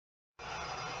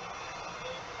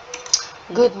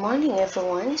Good morning,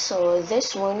 everyone. So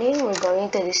this morning we're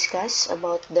going to discuss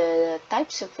about the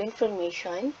types of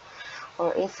information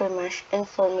or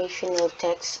informational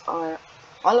text, or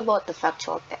all about the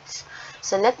factual text.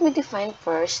 So let me define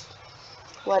first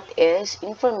what is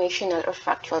informational or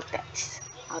factual text.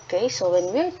 Okay, so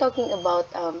when we're talking about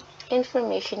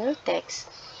informational text,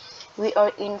 we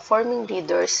are informing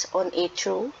readers on a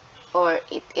true, or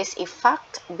it is a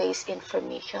fact-based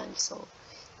information. So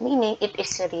meaning it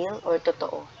is real or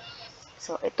totoo.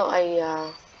 So, ito ay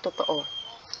totoo.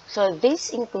 So, this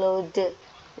include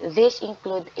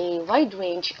a wide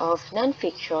range of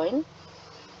nonfiction.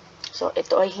 So,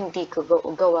 ito ay hindi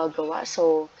gawa-gawa.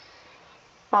 So,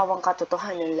 pawang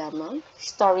katotohanan lamang.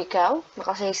 Historical,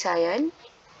 makasaysayan.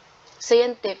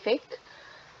 Scientific,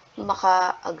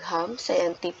 makaagham,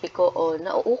 scientifico o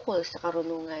nauukol sa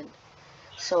karunungan.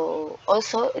 So,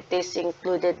 also, it is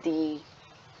included the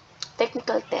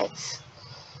technical text,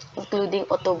 including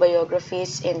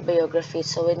autobiographies and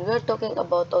biographies. So when we're talking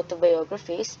about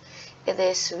autobiographies, it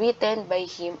is written by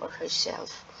him or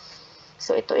herself.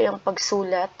 So ito ay ang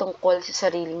pagsulat tungkol sa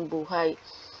sariling buhay.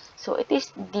 So it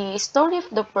is the story of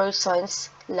the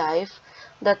person's life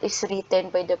that is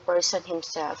written by the person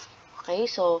himself. Okay,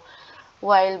 so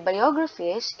while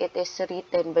biographies, it is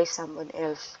written by someone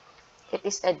else. It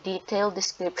is a detailed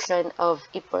description of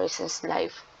a person's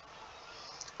life.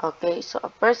 Okay, so a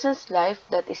person's life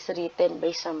that is written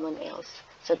by someone else.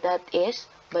 So that is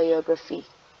biography.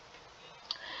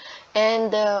 And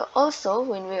also,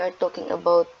 when we are talking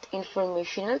about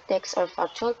informational text or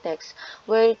factual text,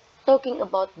 we're talking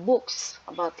about books,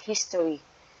 about history,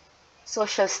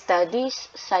 social studies,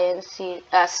 sciences,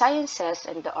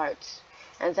 and the arts.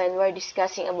 And then we're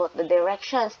discussing about the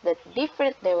directions, the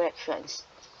different directions.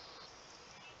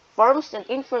 Forms and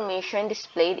information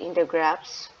displayed in the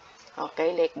graphs.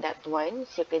 Okay, like that one,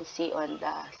 as you can see on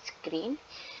the screen.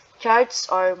 Charts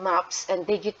or maps and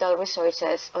digital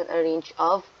resources on a range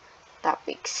of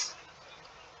topics.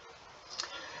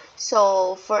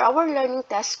 So, for our learning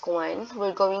task 1,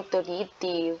 we're going to read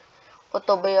the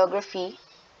autobiography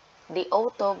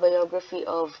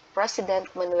of President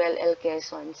Manuel L.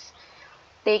 Quezon,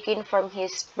 taken from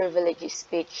his privileged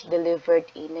speech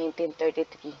delivered in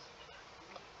 1933.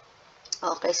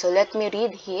 Okay, so let me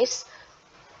read his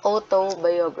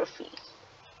autobiography.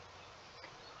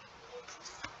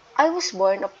 I was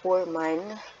born a poor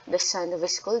man, the son of a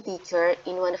school teacher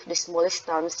in one of the smallest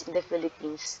towns in the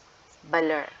Philippines,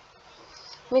 Baler.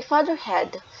 My father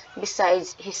had,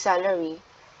 besides his salary,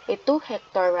 a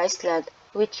 2-hectare rice land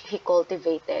which he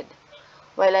cultivated.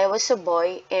 While I was a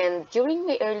boy and during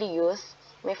my early youth,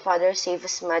 my father saved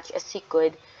as much as he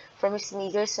could from his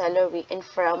meager salary and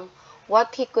from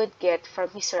what he could get from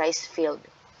his rice field,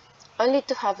 only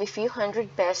to have a few hundred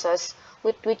pesos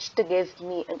with which to give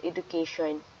me an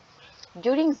education.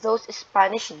 During those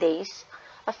Spanish days,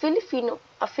 a Filipino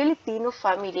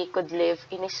family could live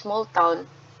in a small town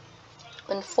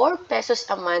on 4 pesos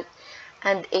a month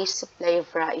and a supply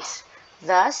of rice.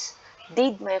 Thus,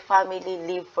 did my family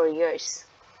live for years.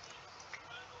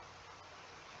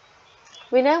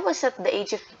 When I was at the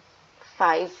age of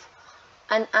 5,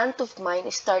 an aunt of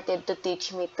mine started to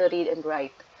teach me to read and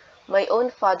write. My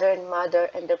own father and mother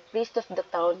and the priest of the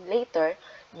town later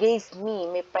gave me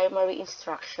my primary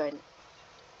instruction.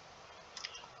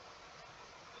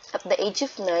 At the age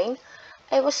of 9,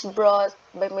 I was brought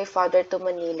by my father to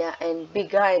Manila and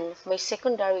began my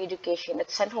secondary education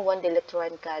at San Juan de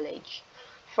Letran College.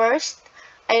 First,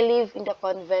 I lived in the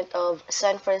convent of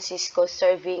San Francisco,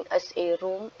 serving as a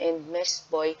room and mess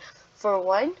boy for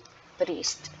one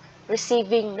priest,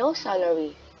 receiving no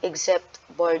salary except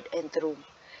board and room.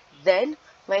 Then,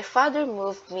 my father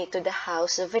moved me to the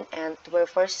house of an aunt where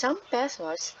for some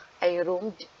pesos I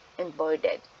roomed and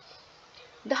boarded.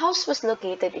 The house was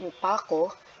located in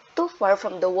Paco, too far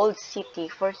from the walled city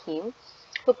for him,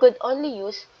 who could only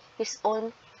use his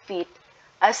own feet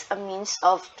as a means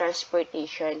of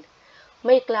transportation.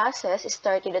 My classes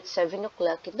started at 7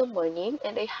 o'clock in the morning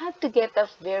and I had to get up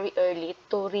very early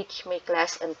to reach my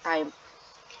class on time.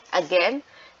 Again,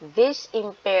 this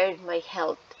impaired my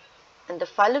health, and the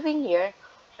following year,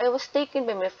 I was taken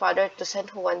by my father to San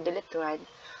Juan de Letran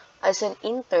as an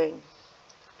intern.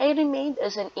 I remained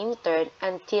as an intern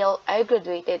until I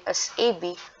graduated as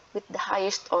AB with the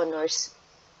highest honors.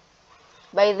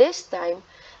 By this time,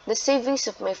 the savings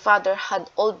of my father had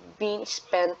all been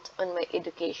spent on my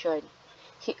education.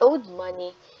 He owed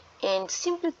money and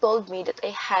simply told me that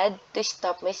I had to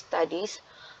stop my studies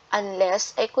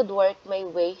unless I could work my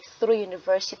way through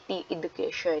university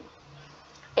education.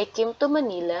 I came to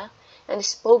Manila and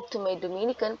spoke to my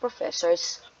Dominican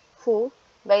professors who,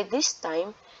 by this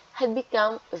time, had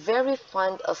become very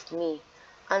fond of me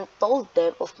and told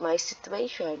them of my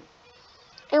situation.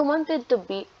 I wanted to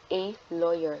be a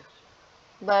lawyer,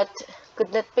 but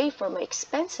could not pay for my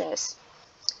expenses.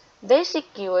 They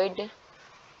secured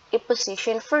a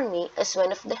position for me as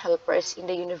one of the helpers in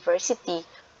the University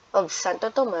of Santo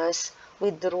Tomas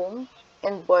with room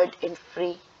and board and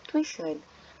free tuition.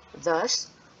 Thus,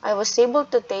 I was able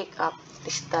to take up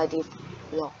the study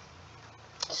law.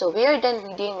 So we are done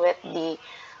reading with the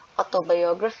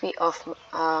autobiography of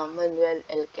Manuel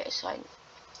L. Quezon.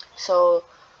 So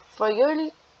for your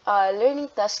learning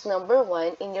task number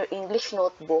 1 in your English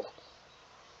notebook,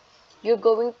 you're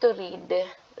going to read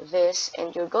this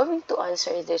and you're going to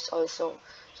answer this also.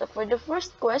 So for the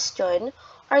first question,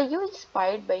 are you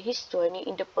inspired by his journey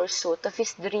in the pursuit of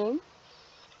his dream?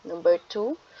 Number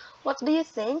 2, what do you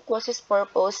think was his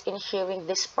purpose in sharing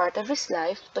this part of his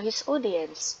life to his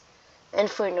audience? And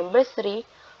for number 3,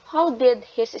 how did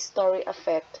his story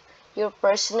affect your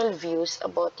personal views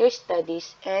about your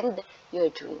studies and your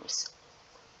dreams?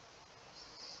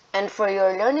 And for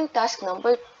your learning task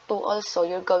number 2 also,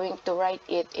 you're going to write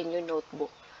it in your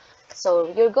notebook.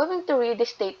 So you're going to read the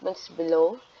statements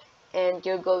below and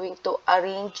you're going to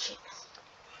arrange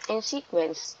in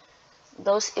sequence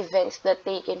those events that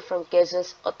taken from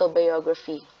Quezon's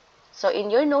autobiography. So in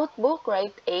your notebook,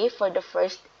 write A for the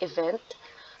first event,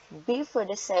 B for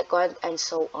the second, and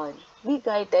so on. Be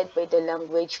guided by the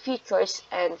language, features,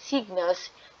 and signals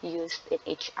used in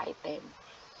each item.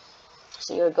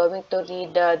 So you're going to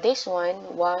read this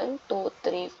one, 1, 2,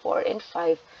 3, 4, and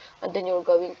 5, and then you're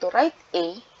going to write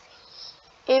A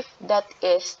if that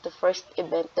is the first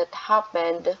event that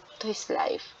happened to his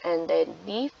life, and then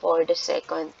B for the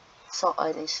second, so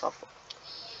on and so forth.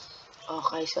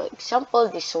 Okay, so example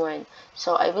this one.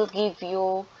 So I will give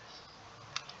you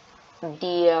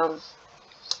the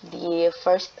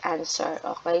first answer.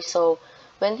 Okay, so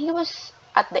when he was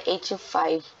at the age of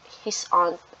 5, his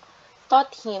aunt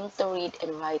taught him to read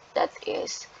and write. That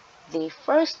is the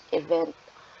first event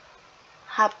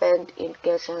happened in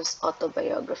Quezon's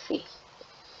autobiography.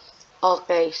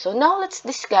 Okay, so now let's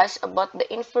discuss about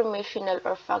the informational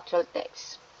or factual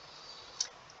text.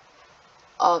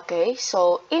 Okay,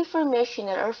 so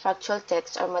informational or factual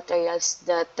texts are materials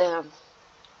that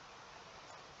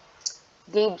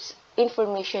gives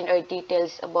information or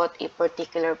details about a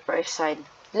particular person,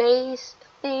 place,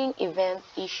 thing, event,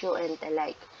 issue, and the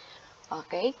like.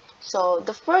 Okay, so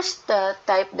the first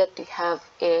type that we have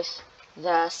is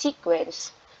the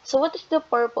sequence. So what is the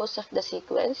purpose of the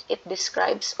sequence? It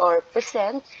describes or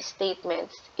presents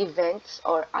statements, events,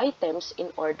 or items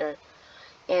in order,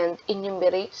 and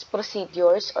enumerates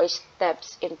procedures or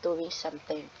steps in doing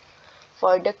something.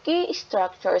 For the key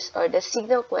structures or the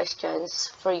signal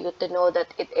questions for you to know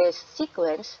that it is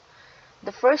sequence,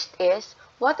 the first is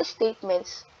what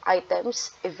statements,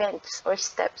 items, events, or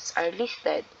steps are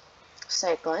listed.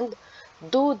 Second,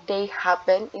 do they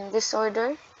happen in this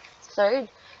order? Third,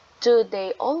 do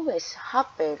they always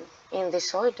happen in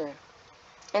this order?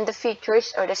 And the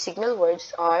features or the signal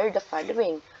words are the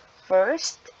following: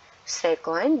 first,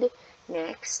 second,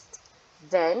 next,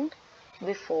 then,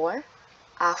 before,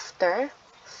 after,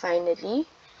 finally,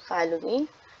 following,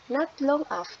 not long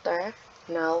after,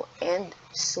 now, and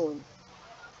soon.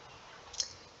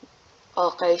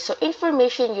 Okay, so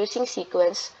information using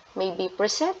sequence may be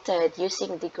presented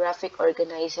using the graphic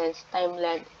organizations,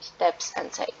 timeline, steps,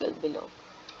 and cycle below.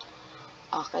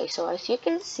 Okay, so as you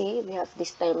can see, we have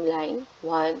this timeline,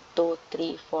 1, 2,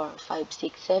 3, 4, 5,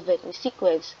 6, 7 in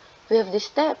sequence. We have the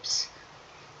steps,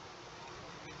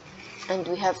 and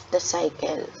we have the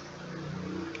cycle.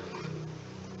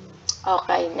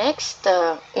 Okay, next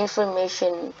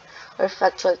information or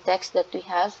factual text that we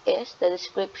have is the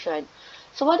description.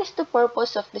 So what is the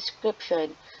purpose of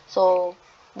description? So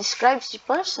describes the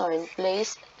person,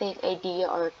 place, thing, idea,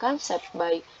 or concept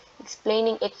by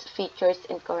explaining its features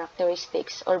and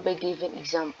characteristics or by giving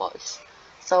examples.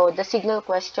 So the signal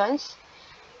questions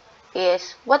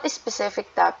is what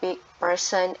specific topic,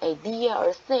 person, idea,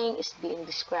 or thing is being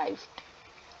described.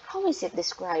 How is it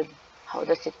described? How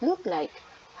does it look like?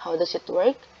 How does it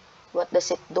work? What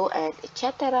does it do? And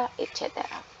etc. etc.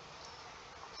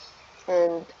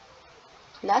 And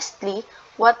lastly,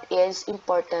 what is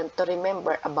important to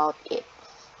remember about it?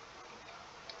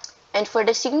 And for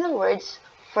the signal words,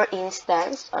 for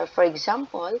instance, or for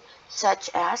example, such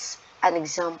as, an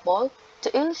example,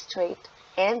 to illustrate,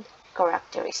 and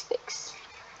characteristics.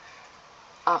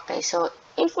 Okay, so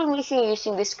information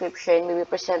using description may be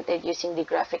presented using the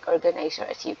graphic organizer,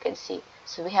 as you can see.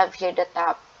 So we have here the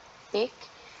topic,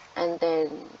 and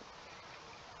then,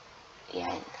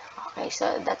 yeah. Okay,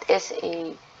 so that is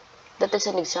a That is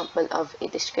an example of a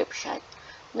description.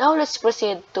 Now let's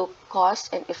proceed to cause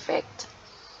and effect.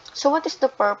 So what is the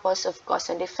purpose of cause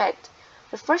and effect?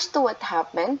 Refers to what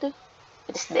happened,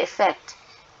 it is the effect,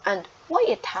 and why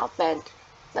it happened.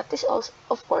 That is also,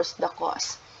 of course, the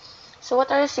cause. So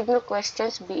what are the signal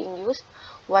questions being used?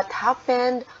 What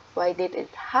happened? Why did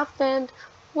it happen?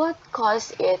 What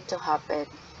caused it to happen?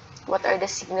 What are the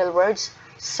signal words?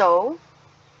 So,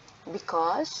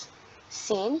 because,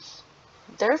 since,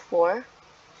 therefore,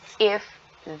 if,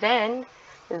 then,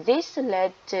 this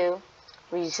led to,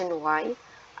 reason why,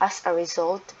 as a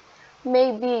result,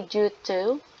 may be due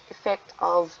to, effect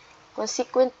of,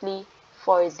 consequently,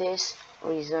 for this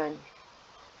reason.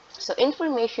 So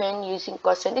information using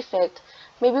cause and effect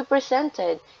may be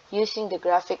presented using the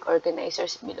graphic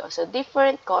organizers below. So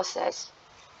different causes,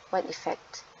 one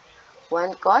effect.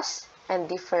 One cause and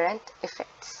different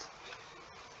effects.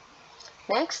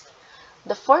 Next,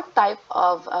 the fourth type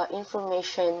of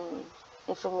informational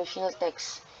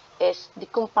text is the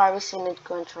comparison and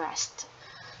contrast.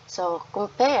 So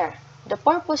compare. The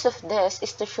purpose of this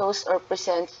is to show or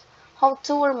present how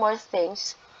two or more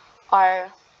things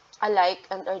are alike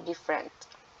and are different.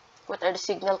 What are the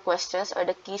signal questions or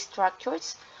the key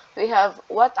structures? We have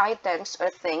what items or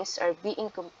things are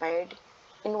being compared,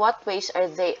 in what ways are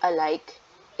they alike,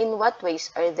 in what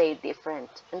ways are they different.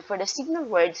 And for the signal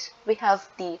words, we have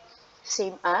the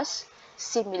same as,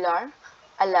 similar,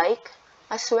 alike,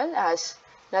 as well as,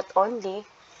 not only,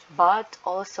 but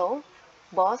also,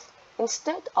 both,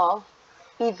 instead of,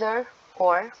 either,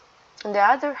 or, on the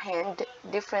other hand,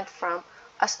 different from,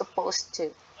 as opposed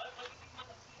to.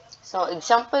 So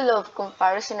example of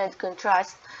comparison and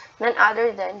contrast, none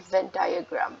other than Venn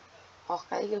diagram.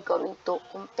 Okay, you're going to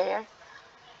compare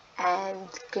and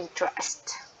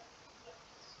contrast.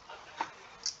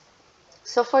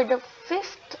 So for the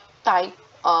fifth type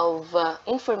of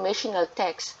informational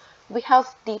text, we have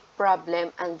the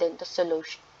problem and then the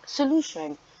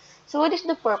solution. So what is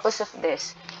the purpose of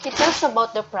this? It tells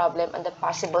about the problem and the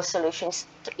possible solutions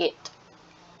to it.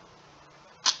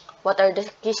 What are the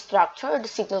key structure or the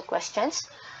signal questions?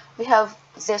 We have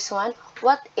this one.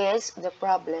 What is the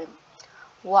problem?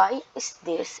 Why is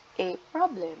this a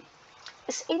problem?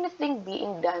 Is anything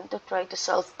being done to try to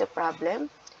solve the problem?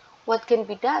 What can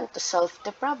be done to solve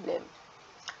the problem?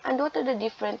 And what are the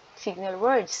different signal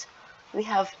words? We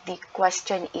have the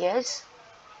question is,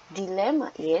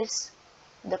 dilemma is,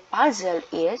 the puzzle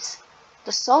is,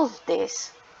 to solve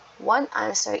this, one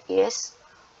answer is,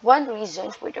 one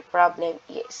reason for the problem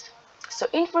is. So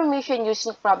information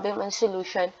using problem and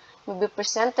solution will be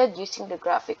presented using the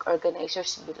graphic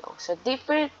organizers below. So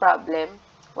different problem,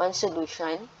 one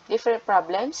solution, different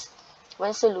problems,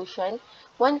 one solution,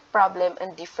 one problem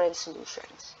and different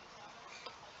solutions.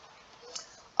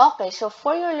 Okay, so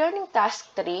for your learning task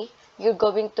 3, you're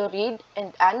going to read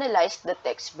and analyze the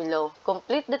text below.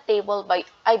 Complete the table by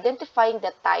identifying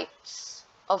the types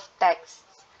of texts,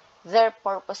 their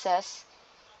purposes,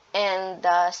 and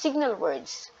signal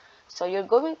words. So you're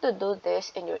going to do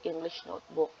this in your English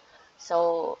notebook.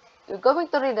 So you're going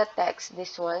to read the text,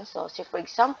 this one. So say for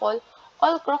example,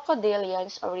 all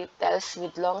crocodilians are reptiles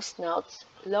with long snouts,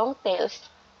 long tails,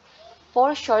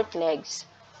 4 short legs,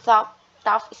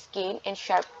 tough skin, and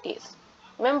sharp teeth.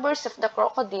 Members of the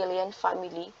crocodilian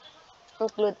family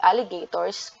include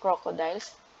alligators,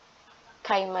 crocodiles,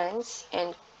 caimans,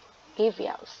 and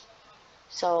cavials.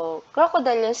 So,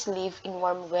 crocodilians live in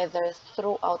warm weather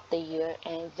throughout the year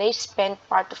and they spend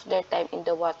part of their time in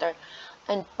the water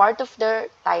and part of their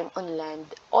time on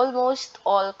land. Almost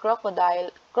all crocodilians,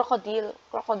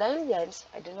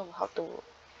 I don't know how to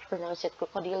pronounce it,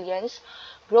 crocodilians,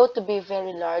 grow to be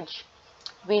very large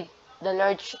with the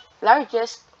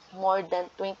largest more than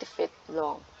 20 feet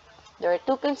long. There are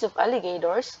 2 kinds of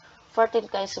alligators, 14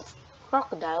 kinds of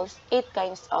crocodiles, 8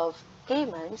 kinds of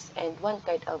caimans, and 1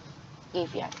 kind of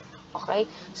avian. Okay?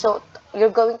 So, you're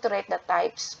going to write the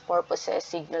types, purposes,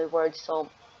 signal words. So,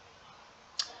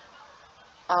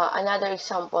 another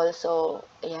example. So,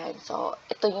 ayan. So,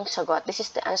 ito yung sagot. This is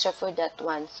the answer for that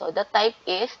one. So, the type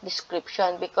is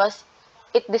description because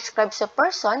it describes a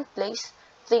person, place,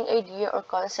 thing, idea, or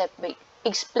concept by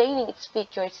explaining its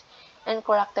features and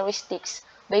characteristics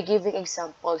by giving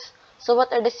examples. So,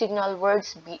 what are the signal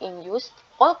words being used?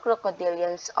 All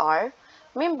crocodilians are.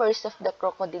 Members of the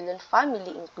crocodilian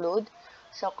family include.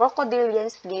 So,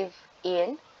 crocodilians live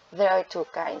in. There are 2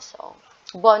 kinds. So,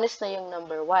 bonus na yung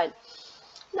number 1.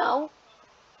 Now,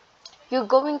 you're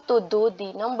going to do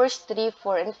the numbers 3,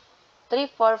 4, and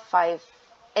 3, 4, 5,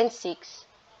 and 6.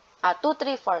 2,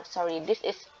 3, 4. Sorry, this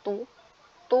is 2,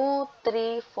 2,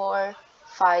 3, 4,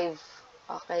 5,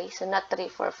 Okay, so not 3,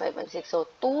 4, 5, and 6. So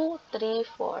 2, 3,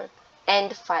 4,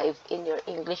 and 5 in your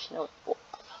English notebook.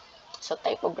 So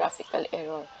typographical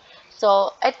error.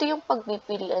 So ito yung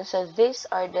pagpipilian. So these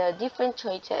are the different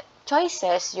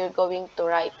choices you're going to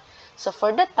write. So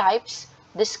for the types,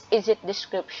 is it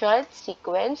description,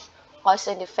 sequence, cause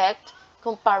and effect,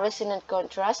 comparison and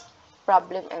contrast,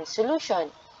 problem and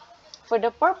solution. For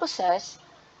the purposes,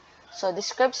 so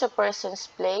describes a person's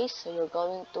place, so you're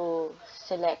going to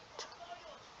select.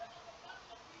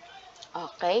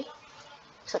 Okay?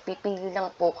 So pipili lang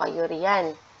po kayo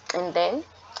riyan. And then,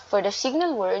 for the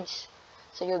signal words,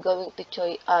 so you're going to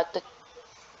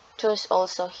choose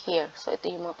also here. So ito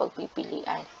yung mga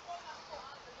pagpipilian.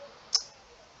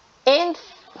 And,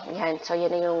 yan. So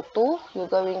yan na yung 2.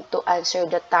 You're going to answer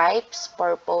the types,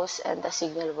 purpose, and the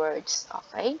signal words.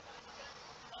 Okay?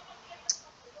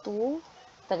 2,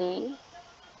 3,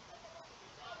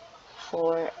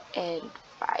 4, and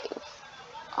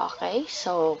 5. Okay?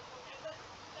 So,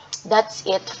 that's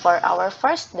it for our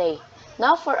first day.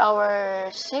 Now, for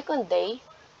our second day,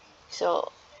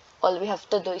 so all we have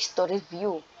to do is to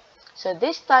review. So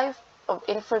this type of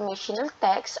informational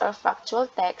text or factual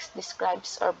text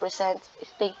describes or presents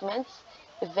statements,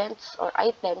 events, or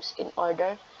items in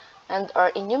order and or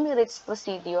enumerates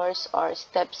procedures or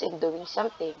steps in doing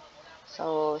something.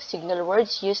 So signal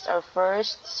words used are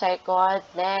first, second,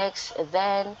 next,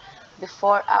 then,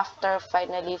 before, after,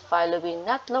 finally, following,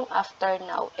 not long after,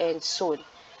 now, and soon.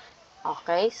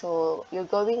 Okay, so you're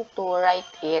going to write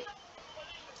it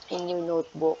in your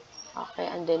notebook. Okay,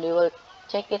 and then we will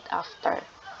check it after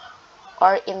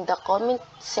or in the comment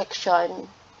section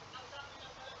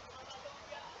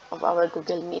of our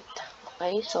Google Meet.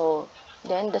 Okay, so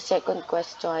then the second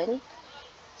question.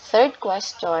 Third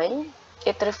question,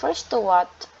 it refers to what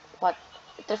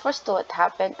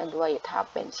happened and why it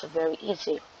happened. So very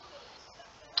easy.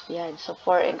 Yan, so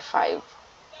 4 and 5.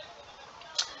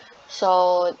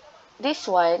 So this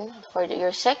one, for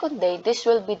your second day, this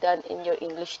will be done in your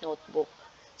English notebook.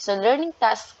 So learning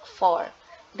task 4,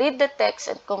 read the text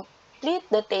and complete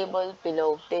the table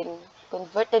below. Then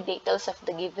convert the details of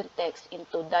the given text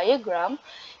into diagram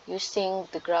using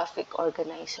the graphic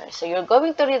organizer. So you're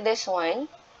going to read this one.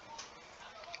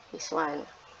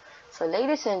 So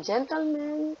ladies and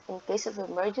gentlemen, in case of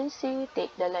emergency,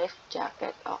 take the life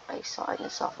jacket. Okay, so on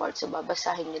and so forth. So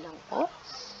babasahin niyo lang po.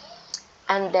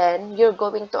 And then, you're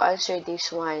going to answer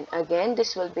this one. Again,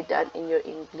 this will be done in your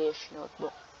English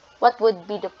notebook. What would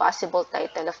be the possible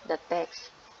title of the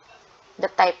text? The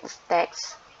type of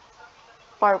text,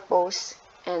 purpose,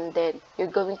 and then you're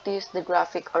going to use the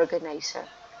graphic organizer.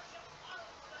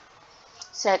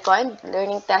 Second,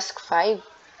 learning task 5.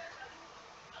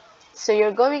 So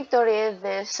you're going to read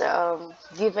this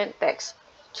given text,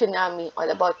 tsunami, all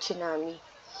about tsunami.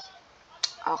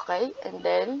 Okay, and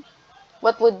then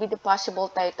what would be the possible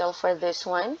title for this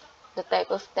one? The type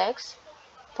of text,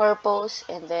 purpose,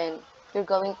 and then you're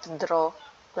going to draw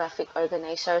graphic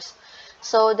organizers.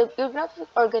 So your graphic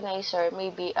organizer may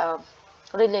be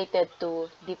related to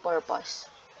the purpose,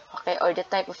 okay, or the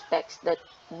type of text that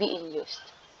being used.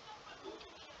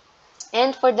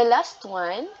 And for the last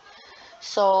one,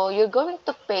 so you're going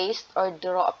to paste or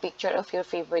draw a picture of your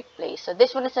favorite place. So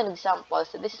this one is an example.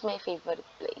 So this is my favorite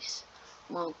place,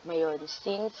 Mount Mayon,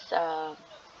 since I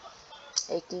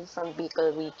came from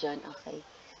Bicol region. Okay,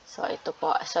 so ito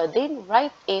po. So then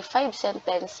write a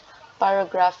 5-sentence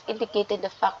paragraph indicating the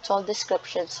factual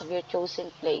descriptions of your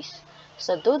chosen place.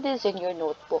 So do this in your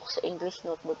notebook, so English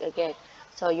notebook again.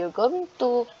 So you're going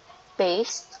to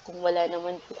paste. Kung wala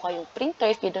naman po kayong printer,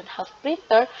 if you don't have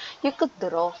printer, you could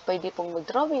draw. Pwede pong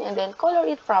mag-drawing and then color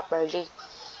it properly.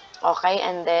 Okay,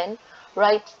 and then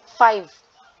write 5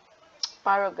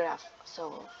 paragraph.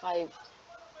 So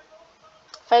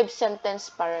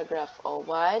 5-sentence paragraph.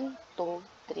 1, 2,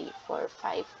 3, 4,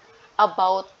 5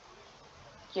 about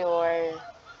your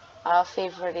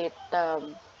favorite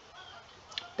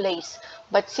place.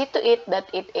 But see to it that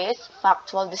it is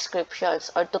factual descriptions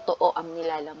or totoo ang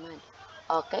nilalaman.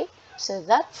 Okay? So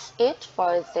that's it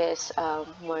for this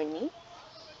morning.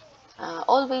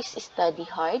 Always study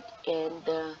hard and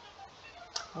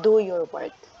do your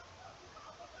work.